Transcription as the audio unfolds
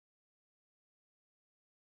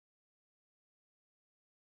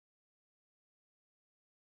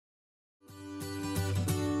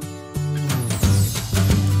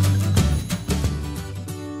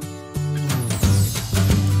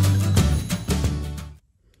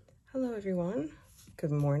everyone.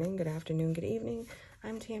 Good morning, good afternoon, good evening.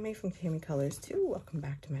 I'm Tammy from Tammy Colors 2. Welcome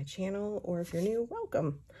back to my channel, or if you're new,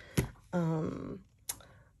 welcome.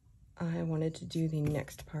 I wanted to do the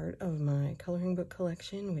next part of my coloring book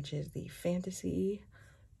collection, which is the fantasy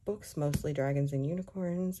books, mostly dragons and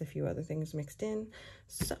unicorns, a few other things mixed in.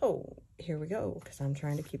 So here we go, because I'm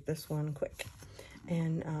trying to keep this one quick.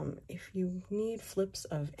 And if you need flips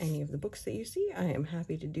of any of the books that you see, I am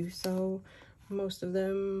happy to do so. Most of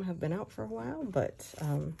them have been out for a while, but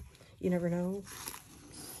you never know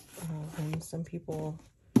when some people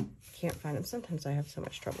can't find them. Sometimes I have so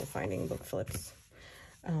much trouble finding book flips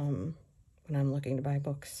when I'm looking to buy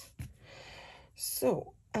books.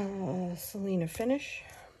 So, Selena Finish,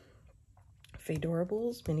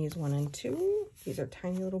 Fadorables, Minis 1 and 2. These are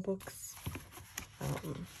tiny little books.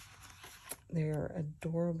 They're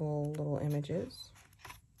adorable little images.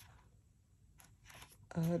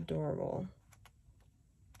 Adorable.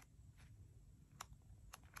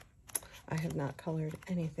 I have not colored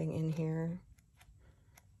anything in here.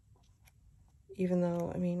 Even though,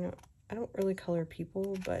 I mean, I don't really color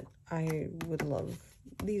people, but I would love,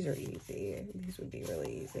 these are easy. These would be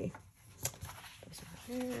really easy. Those are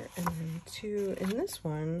there. And then two, in this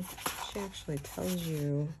one, she actually tells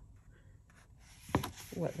you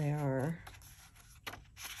what they are,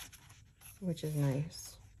 which is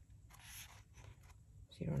nice.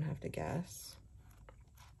 So you don't have to guess.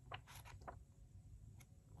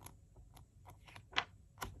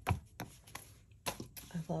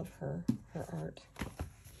 I love her art.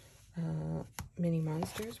 Mini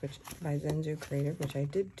Monsters, which by Zenzu Creative, which I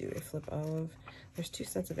did do a flip of. There's two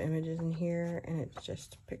sets of images in here, and it's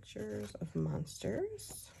just pictures of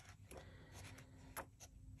monsters.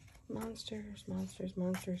 Monsters, monsters,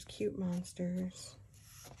 monsters, cute monsters,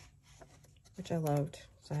 which I loved,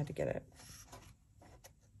 so I had to get it.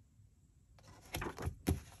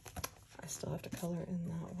 I still have to color in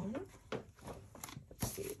that one.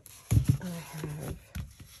 Let's see. I have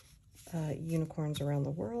Unicorns Around the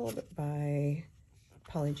World by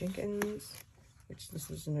Polly Jenkins, which this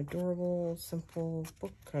is an adorable, simple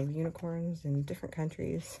book of unicorns in different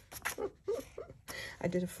countries. I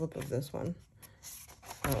did a flip of this one.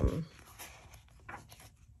 And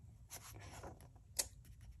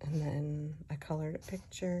then I colored a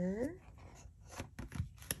picture.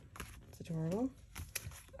 It's adorable.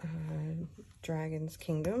 Dragon's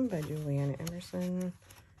Kingdom by Julianne Emerson.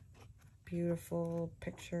 Beautiful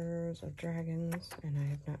pictures of dragons, and I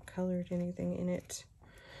have not colored anything in it,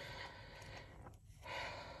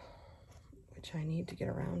 which I need to get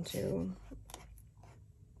around to.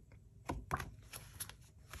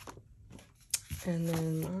 And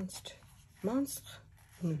then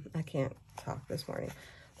I can't talk this morning.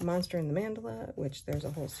 Monster in the Mandala, which there's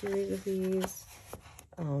a whole series of these.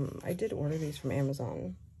 I did order these from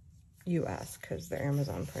Amazon US because they're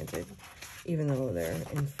Amazon printed, even though they're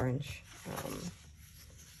in French.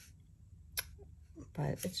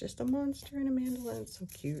 But it's just a monster in a mandala. It's so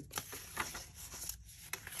cute.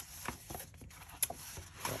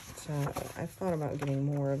 But I've thought about getting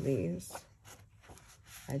more of these.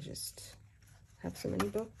 I just have so many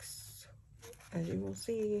books, as you will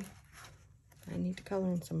see. I need to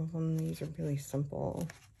color in some of them. These are really simple,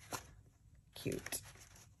 cute.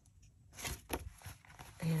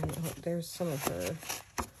 And oh, there's some of her.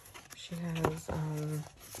 She has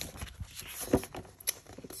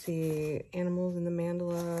let's see, Animals in the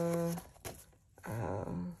Mandala,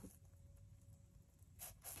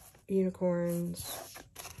 Unicorns,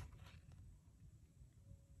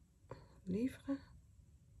 Livre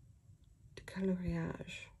de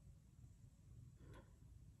coloriage.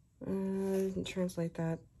 I didn't translate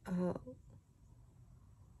that.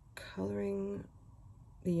 Coloring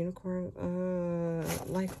the unicorn.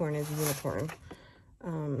 Licorn is a unicorn.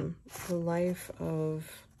 The life of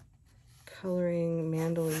coloring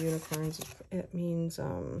mandala unicorns, it means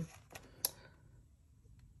I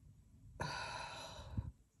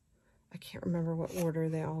can't remember what order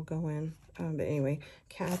they all go in, but anyway,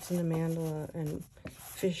 cats in the mandala and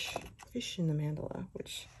fish in the mandala,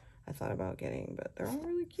 which I thought about getting, but they're all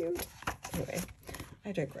really cute. Anyway,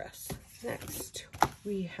 I digress. Next,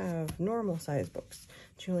 we have normal size books.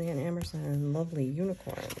 Julianne Emerson and Lovely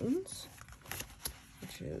Unicorns,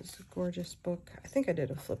 which is a gorgeous book. I think I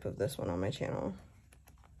did a flip of this one on my channel.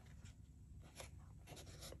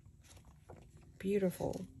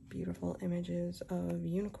 Beautiful, beautiful images of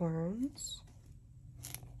unicorns.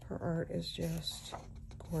 Her art is just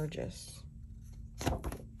gorgeous.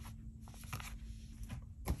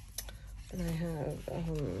 And I have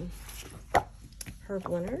Herb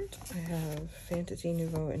Leonard. I have Fantasy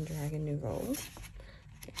Nouveau and Dragon Nouveau,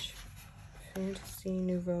 which Fantasy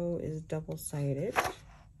Nouveau is double-sided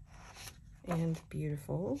and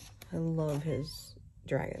beautiful. I love his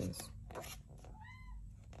dragons.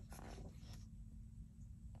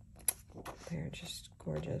 They're just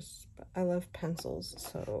gorgeous. But I love pencils,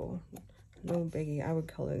 so no biggie. I would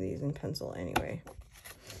color these in pencil anyway.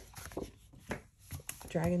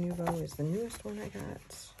 Dragon Nouveau is the newest one I got.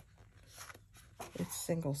 It's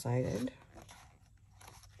single-sided.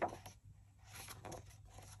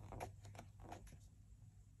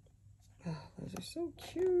 Oh, those are so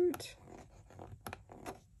cute.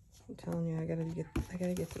 I'm telling you, I gotta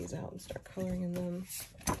get these out and start coloring in them.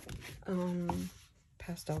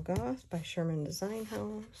 Pastel Goth by Sherman Design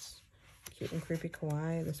House. Cute and Creepy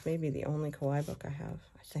Kawaii. This may be the only kawaii book I have,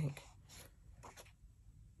 I think.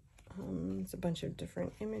 It's a bunch of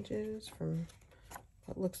different images from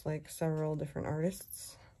what looks like several different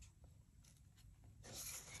artists.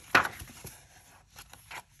 I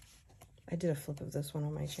did a flip of this one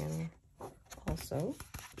on my channel also.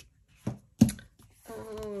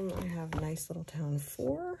 I have Nice Little Town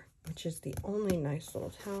 4, which is the only Nice Little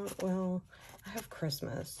Town. Well, I have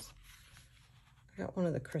Christmas. I got one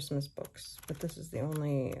of the Christmas books, but this is the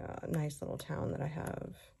only Nice Little Town that I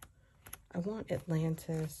have. I want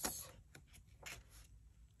Atlantis.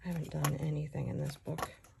 I haven't done anything in this book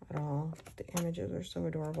at all. The images are so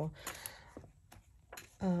adorable.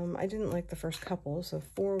 I didn't like the first couple, so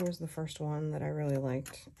 4 was the first one that I really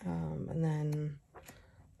liked. And then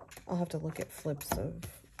I'll have to look at flips of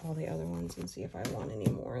all the other ones and see if I want any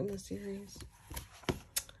more in the series.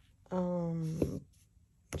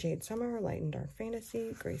 Jade Summer, Light and Dark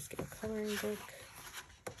Fantasy, grayscale coloring book.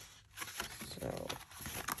 So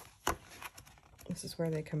this is where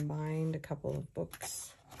they combined a couple of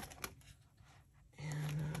books.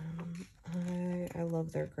 And I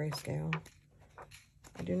love their grayscale.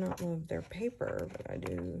 I do not love their paper, but I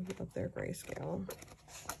do love their grayscale.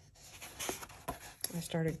 I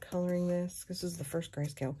started coloring this. This is the first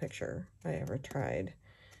grayscale picture I ever tried.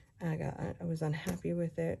 I was unhappy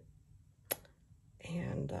with it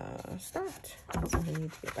and stopped. So I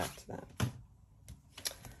need to get back to that.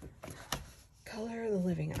 Color The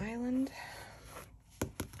Living Island.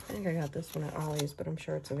 I think I got this one at Ollie's, but I'm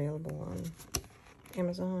sure it's available on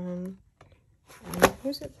Amazon.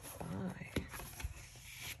 Who's it by?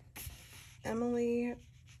 Emily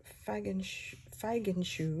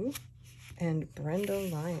Feigenschuh and Brenda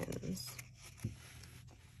Lyons.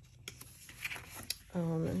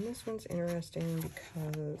 And this one's interesting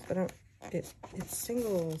because it's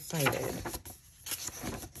single-sided.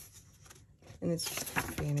 And it's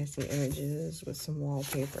fantasy images with some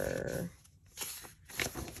wallpaper.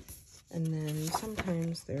 And then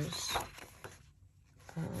sometimes there's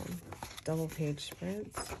double page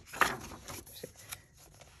spreads.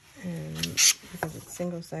 And because it's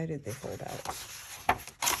single-sided, they fold out.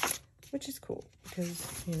 Which is cool because,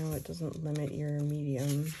 you know, it doesn't limit your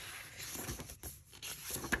medium.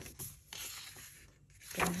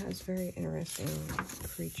 But it has very interesting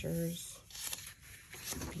creatures.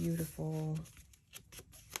 Beautiful,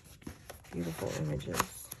 beautiful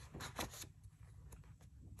images.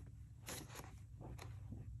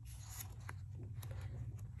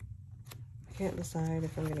 I can't decide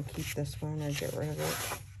if I'm going to keep this one or get rid of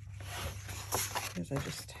it, because I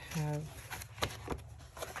just have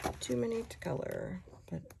too many to color.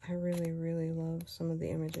 But I really, really love some of the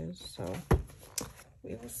images, so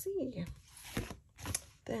we will see.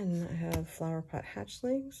 Then I have Flower Pot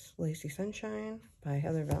Hatchlings, Lacy Sunshine by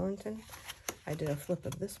Heather Valentin. I did a flip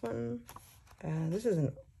of this one. This is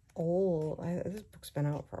an old, this book's been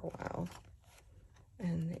out for a while.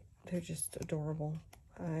 And they're just adorable.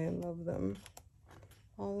 I love them.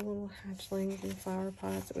 All the little hatchlings and flower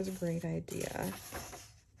pots. It was a great idea.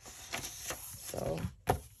 So,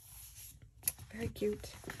 very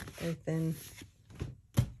cute, very thin.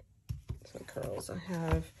 So it curls. I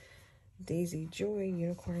have Daisy Joy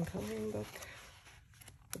Unicorn Coloring Book,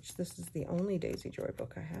 which this is the only Daisy Joy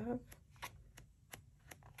book I have.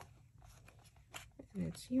 And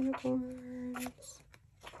it's unicorns.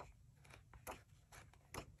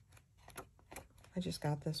 I just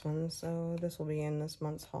got this one, so this will be in this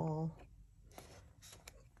month's haul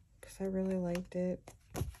because I really liked it.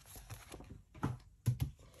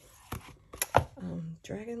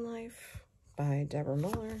 Dragon Life by Deborah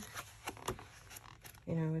Muller.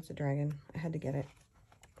 You know, it's a dragon. I had to get it.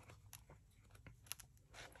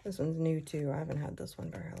 This one's new too. I haven't had this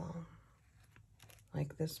one very long.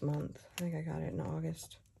 Like this month. I think I got it in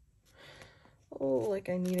August. Oh, like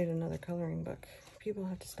I needed another coloring book. People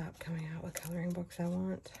have to stop coming out with coloring books I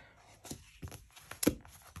want.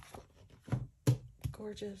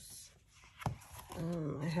 Gorgeous.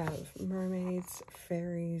 I have Mermaids,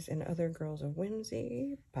 Fairies, and Other Girls of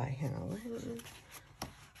Whimsy by Hannah Lynn,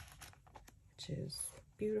 which is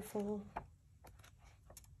beautiful.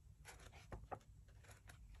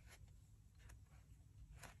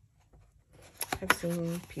 I've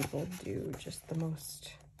seen people do just the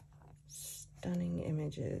most stunning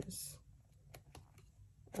images.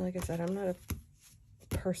 Like I said, I'm not a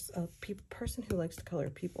person who likes to color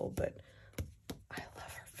people, but I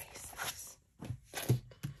love her faces.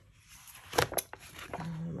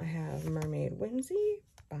 I have Mermaid Whimsy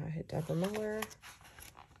by Deborah Miller,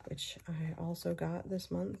 which I also got this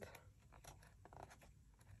month.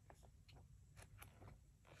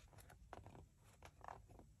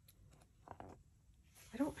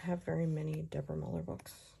 I don't have very many Deborah Miller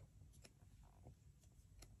books.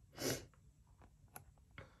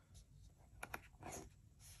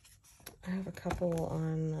 I have a couple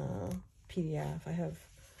on PDF. I have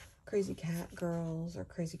Crazy Cat Girls or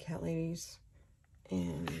Crazy Cat Ladies,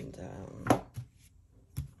 and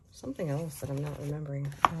something else that I'm not remembering.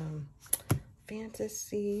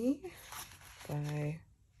 Fantasy by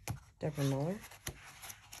Deborah Miller,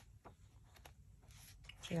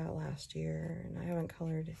 which I got last year, and I haven't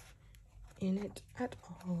colored in it at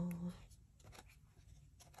all.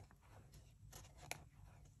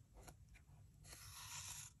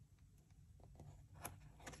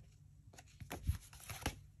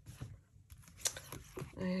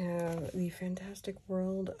 I have The Fantastic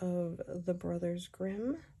World of the Brothers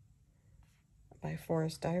Grimm by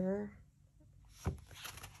Forrest Diver,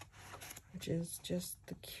 which is just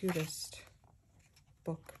the cutest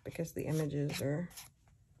book because the images are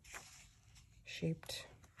shaped.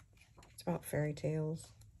 It's about fairy tales.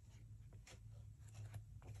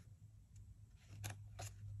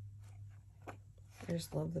 I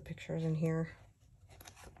just love the pictures in here.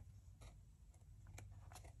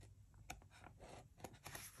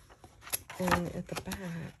 And at the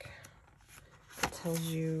back, it tells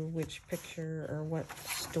you which picture or what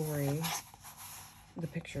story the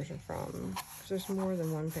pictures are from. Because there's more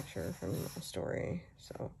than one picture from a story,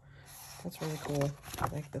 so that's really cool. I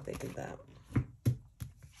like that they did that.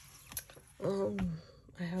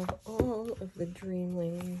 I have all of the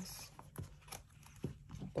Dreamlings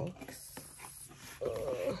books.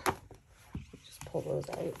 Just pull those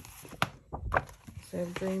out. So I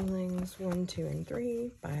have Dreamlings 1, 2, and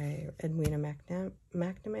 3 by Edwina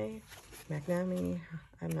McNamee.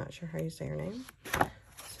 I'm not sure how you say her name.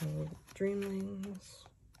 So Dreamlings.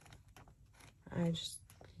 I just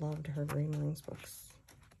loved her Dreamlings books.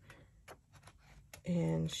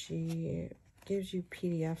 And she gives you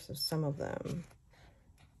PDFs of some of them.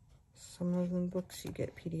 Some of them books you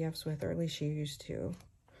get PDFs with, or at least she used to.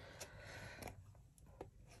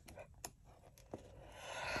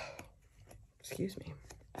 Excuse me.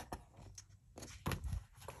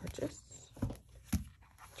 Gorgeous.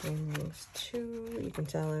 Dreamlings 2. You can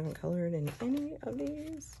tell I haven't colored in any of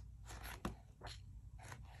these.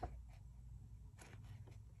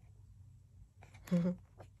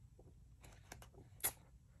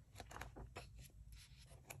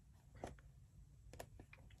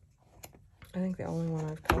 I think the only one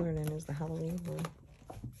I've colored in is the Halloween one.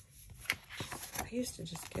 I used to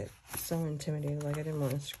just get so intimidated, like I didn't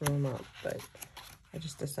want to screw them up, but I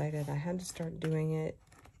just decided I had to start doing it.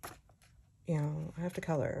 You know, I have to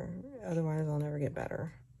color, otherwise I'll never get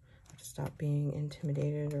better. I have to stop being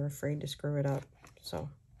intimidated or afraid to screw it up, so.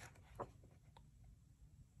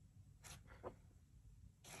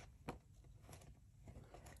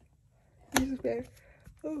 These have been,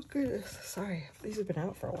 oh goodness, sorry, these have been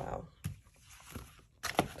out for a while.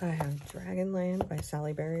 I have Dragonland by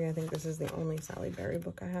Sally Berry. I think this is the only Sally Berry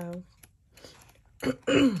book I have.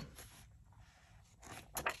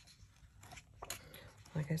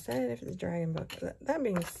 Like I said, if it's a dragon book, that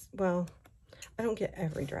means, well, I don't get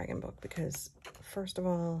every dragon book because, first of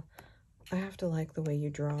all, I have to like the way you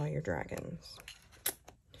draw your dragons.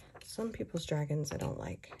 Some people's dragons I don't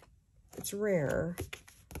like. It's rare,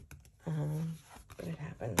 but it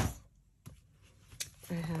happens.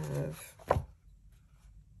 I have a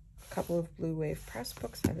couple of Blue Wave Press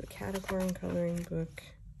books. I have a Catacorn coloring book,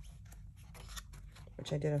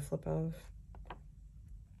 which I did a flip of.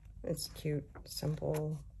 It's cute,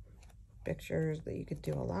 simple pictures that you could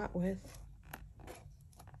do a lot with.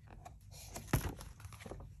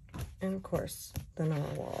 And of course, the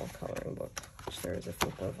Narwhal coloring book, which there is a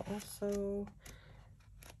flip of also,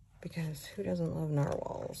 because who doesn't love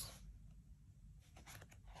narwhals?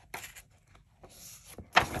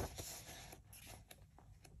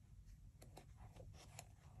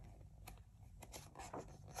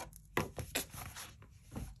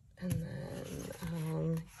 And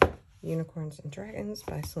then Unicorns and Dragons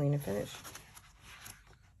by Selena Finish.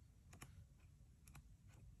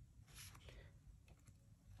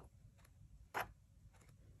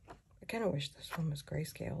 I kind of wish this one was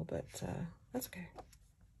grayscale, but that's okay.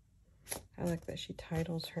 I like that she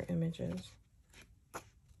titles her images.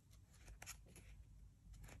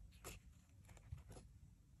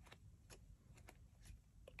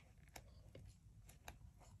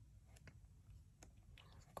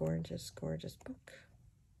 Gorgeous, gorgeous book.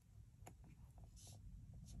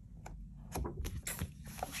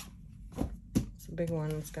 It's a big one.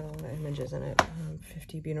 It's got a lot of images in it.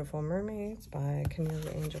 50 Beautiful Mermaids by Camelia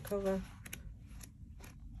Angelkova,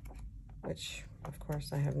 which, of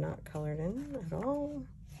course, I have not colored in at all.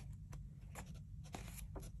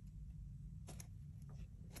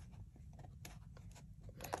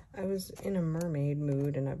 I was in a mermaid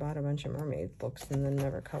mood, and I bought a bunch of mermaid books and then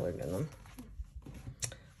never colored in them.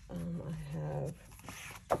 I have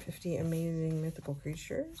 50 Amazing Mythical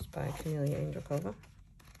Creatures by Camelia Angelkova,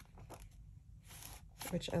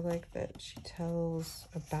 which I like that she tells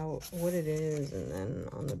about what it is, and then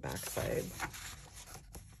on the back side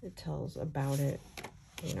it tells about it,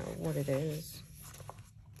 you know, what it is.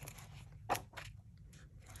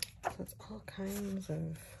 So it's all kinds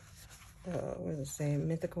of, what does it say,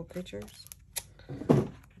 mythical creatures,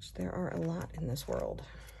 which there are a lot in this world.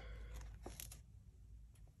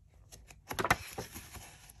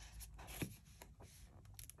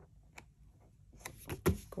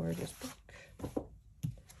 Gorgeous book.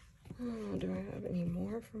 Oh, do I have any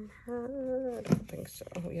more from her? I don't think so.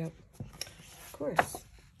 Oh, yep. Of course.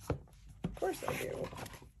 Of course I do.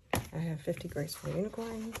 I have 50 Graceful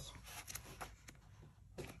Unicorns,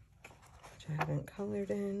 which I haven't colored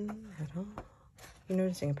in at all. You're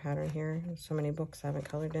noticing a pattern here. There's so many books I haven't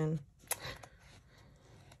colored in.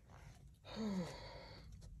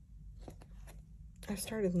 I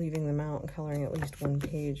started leaving them out and coloring at least one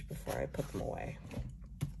page before I put them away.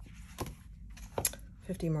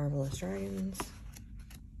 50 Marvelous Dragons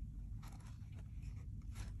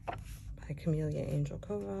by Camelia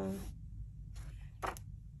Angelkova.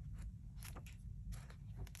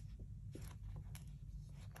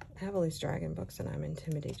 I have all these dragon books and I'm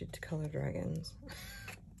intimidated to color dragons.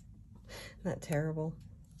 Isn't that terrible?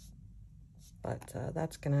 But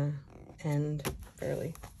that's gonna end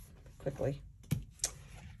fairly quickly.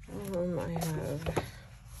 I have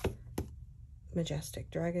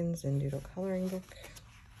Majestic Dragons and Doodle Coloring Book,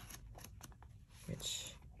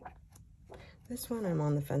 which this one I'm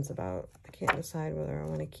on the fence about. I can't decide whether I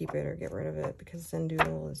want to keep it or get rid of it because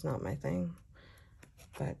Zendoodle is not my thing.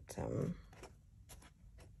 But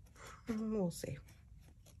we'll see.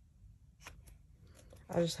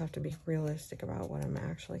 I'll just have to be realistic about what I'm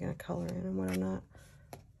actually going to color in and what I'm not.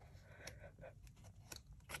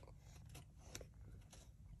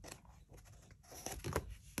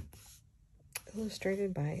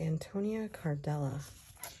 Illustrated by Antonia Cardella.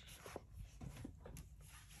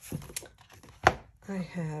 I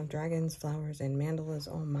have Dragons, Flowers, and Mandalas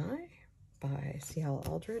Oh My by C.L.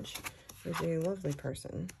 Aldridge, who's a lovely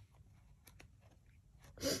person.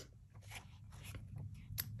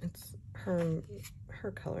 It's her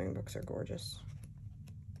coloring books are gorgeous.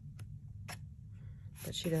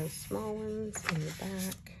 But she does small ones in the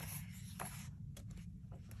back.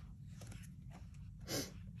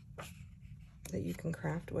 That you can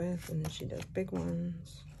craft with, and then she does big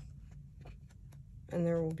ones. And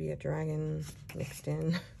there will be a dragon mixed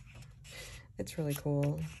in. It's really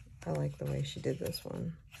cool. I like the way she did this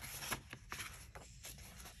one.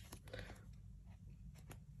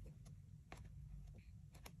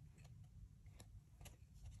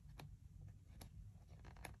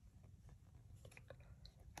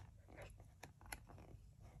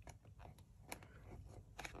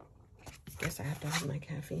 Guess I have to have my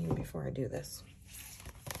caffeine before I do this.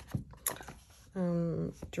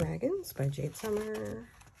 Dragons by Jade Summer,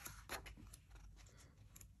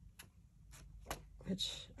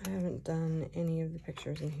 which I haven't done any of the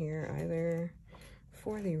pictures in here either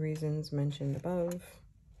for the reasons mentioned above.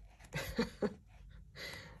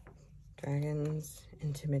 Dragons,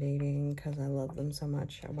 intimidating because I love them so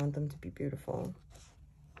much. I want them to be beautiful.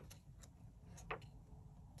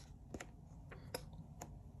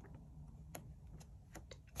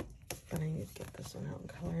 But I need to get this one out and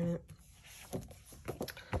color in it.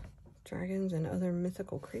 Dragons and Other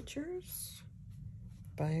Mythical Creatures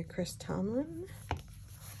by Chris Tomlin.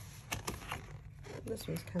 This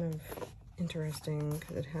one's kind of interesting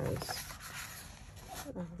because it has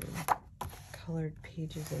colored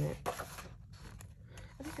pages in it.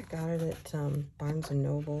 I think I got it at Barnes &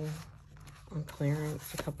 Noble on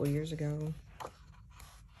clearance a couple years ago.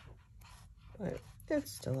 But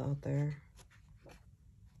It's still out there.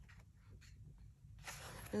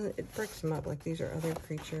 And it breaks them up, like these are other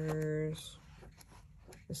creatures.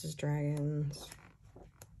 This is dragons.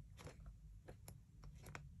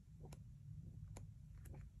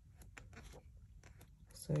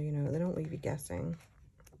 So, you know, they don't leave you guessing.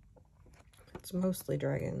 It's mostly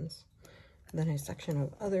dragons. Then a section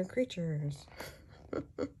of other creatures.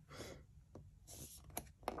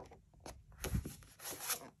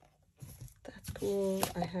 That's cool.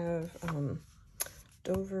 I have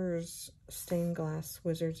Dover's Stained Glass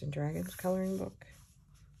Wizards and Dragons coloring book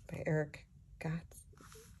by Eric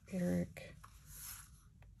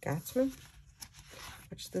Gatzman,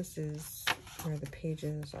 which this is where the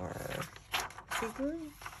pages are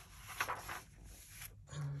see-through.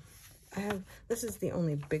 This is the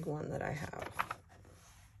only big one that I have.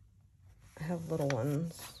 I have little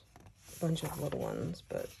ones, a bunch of little ones,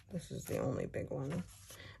 but this is the only big one.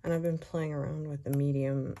 And I've been playing around with the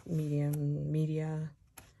medium media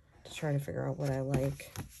to try to figure out what I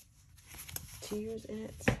like to use in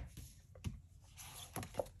it.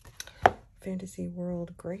 Fantasy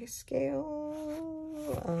World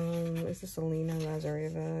Grayscale. Is this Alina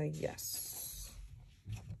Lazareva? Yes.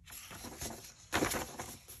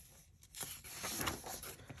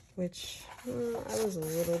 Which I was a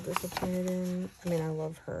little disappointed in. I mean, I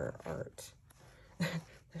love her art.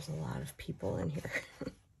 There's a lot of people in here.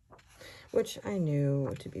 Which I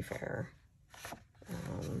knew, to be fair.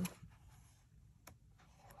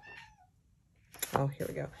 Oh, here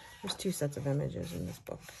we go. There's 2 sets of images in this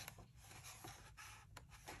book.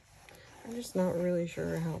 I'm just not really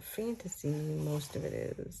sure how fantasy most of it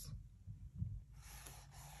is.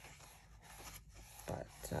 But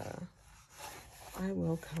I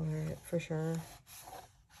will color it for sure.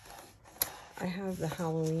 I have the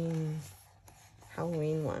Halloween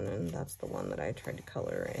one, and that's the one that I tried to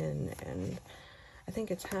color in, and I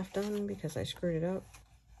think it's half done because I screwed it up.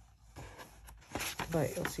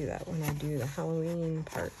 But you'll see that when I do the Halloween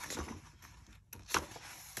part.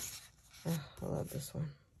 Oh, I love this one.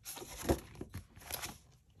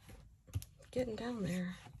 Getting down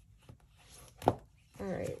there.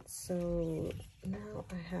 Alright, so now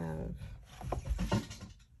I have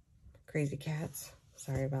crazy cats.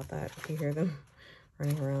 Sorry about that if you hear them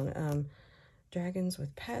running around. Dragons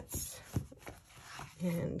with Pets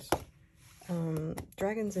and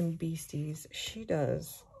Dragons and Beasties. She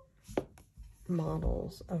does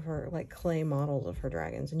models of her, like clay models of her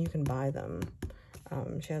dragons, and you can buy them.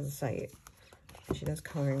 She has a site. She does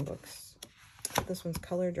coloring books. This one's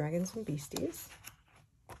Color Dragons and Beasties.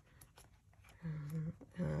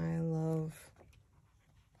 I love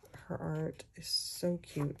her art. It's so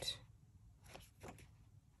cute.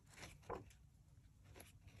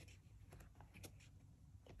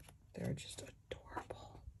 They're just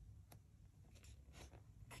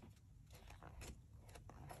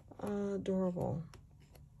adorable. Adorable.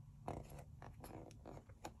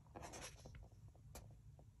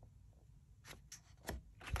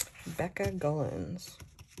 Becca Gullins.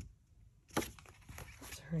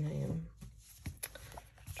 That's her name.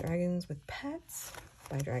 Dragons with Pets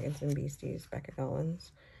by Dragons and Beasties, Becca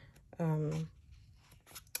Gullins.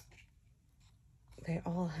 They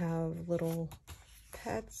all have little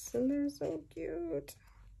pets and they're so cute.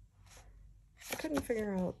 I couldn't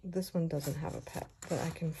figure out, this one doesn't have a pet that I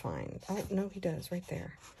can find. Oh, no, he does, right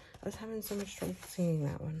there. I was having so much trouble seeing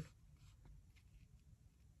that one.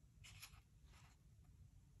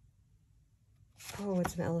 Oh,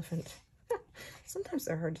 it's an elephant. Sometimes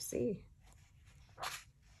they're hard to see.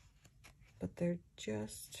 But they're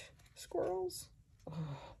just squirrels.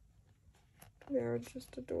 Oh, they're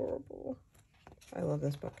just adorable. I love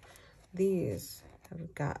this book. These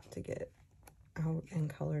have got to get out and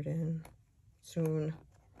colored in soon.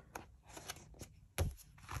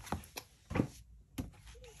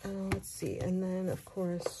 Let's see. And then, of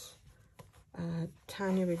course,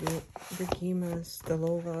 Tanya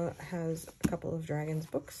Regima-Stilova has a couple of dragons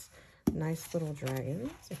books. Nice little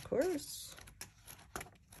dragons, of course.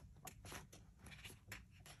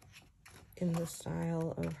 In the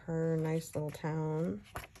style of her nice little town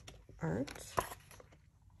art.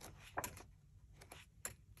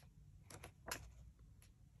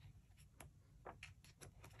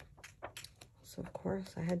 So, of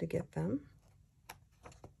course, I had to get them.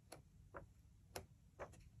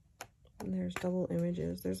 And there's double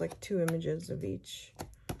images. There's like 2 images of each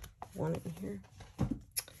one in here.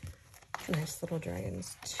 Nice little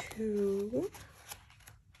dragons, too.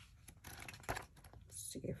 Let's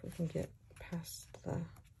see if we can get past the...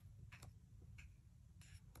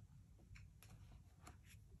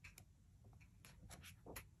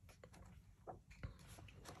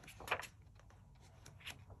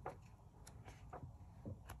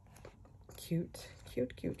 cute,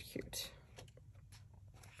 cute, cute, cute.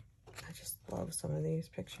 I just love some of these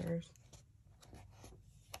pictures.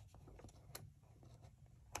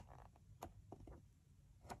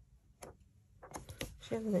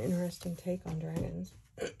 She has an interesting take on dragons.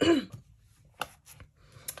 Then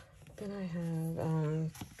I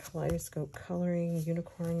have Kaleidoscope Coloring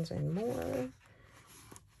Unicorns and More,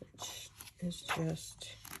 which is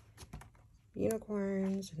just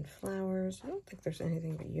unicorns and flowers. I don't think there's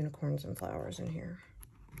anything but unicorns and flowers in here.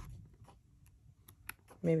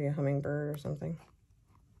 Maybe a hummingbird or something.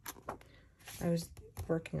 I was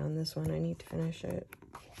working on this one. I need to finish it.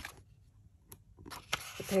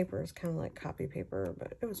 The paper is kind of like copy paper,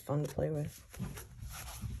 but it was fun to play with.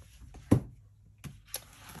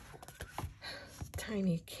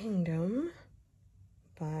 Tiny Kingdom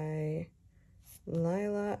by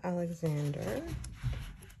Lila Alexander.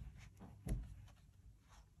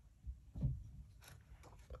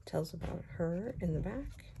 Tells about her in the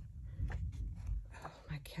back. Oh,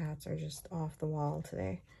 my cats are just off the wall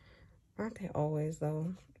today. Aren't they always,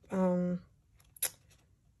 though? So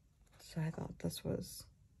I thought this was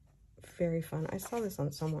very fun. I saw this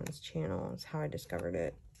on someone's channel. That's how I discovered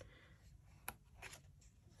it.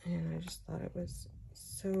 And I just thought it was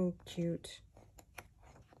so cute.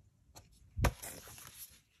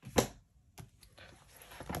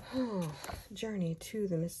 Oh, Journey to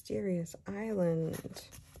the Mysterious Island.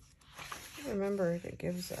 I don't remember if it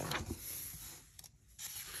gives a...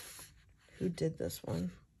 Who did this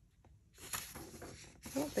one?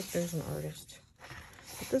 I don't think there's an artist.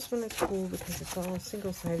 But this one is cool because it's all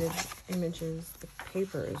single-sided images. The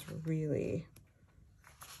paper is really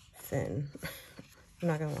thin. I'm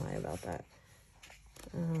not gonna lie about that.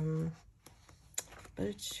 But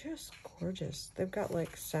it's just gorgeous. They've got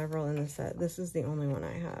like several in the set. This is the only one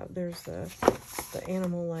I have. There's the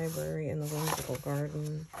Animal Library and the Whimsical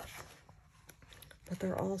Garden. But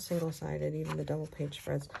they're all single-sided, even the double page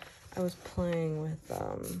spreads. I was playing with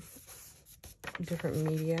different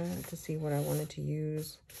media to see what I wanted to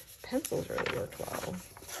use. Pencils really worked well.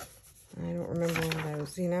 I don't remember what I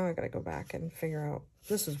was... See, now I gotta go back and figure out...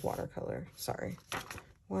 This is watercolor. Sorry.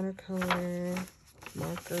 Watercolor,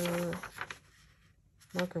 marker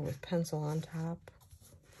with pencil on top.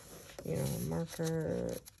 You know,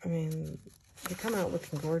 marker. I mean, they come out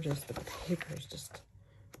looking gorgeous, but the paper is just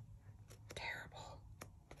terrible.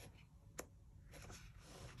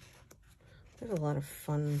 There's a lot of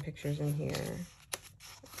fun pictures in here.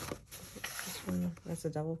 This one, that's a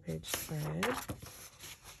double page spread.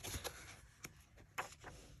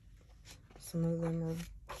 Some of them are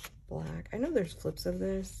black. I know there's flips of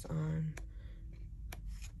this on...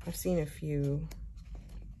 I've seen a few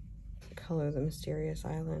color the Mysterious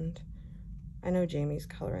Island. I know Jamie's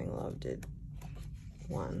Coloring Love did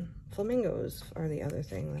one. Flamingos are the other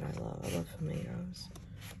thing that I love. I love flamingos.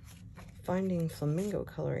 Finding flamingo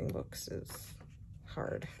coloring books is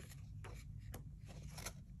hard.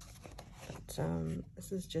 But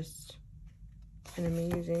this is just an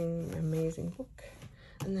amazing, amazing book.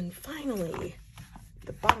 And then finally,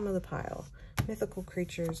 the bottom of the pile, Mythical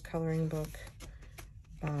Creatures coloring book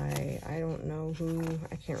by, I don't know who,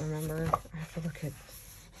 I can't remember. I have to look at,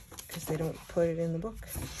 because they don't put it in the book,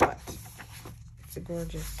 but it's a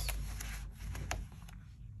gorgeous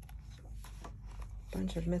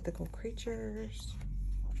bunch of mythical creatures.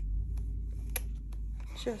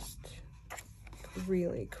 Just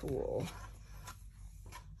really cool.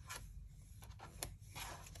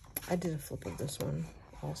 I did a flip of this one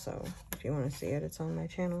also. If you want to see it, it's on my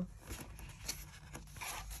channel.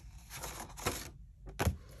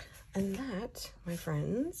 And that, my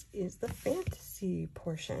friends, is the fantasy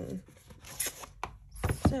portion.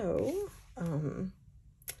 So,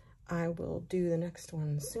 I will do the next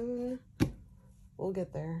one soon. We'll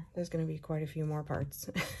get there. There's going to be quite a few more parts.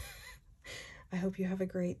 I hope you have a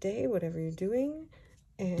great day, whatever you're doing.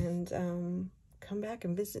 And come back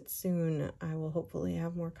and visit soon. I will hopefully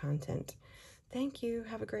have more content. Thank you.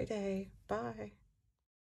 Have a great day. Bye.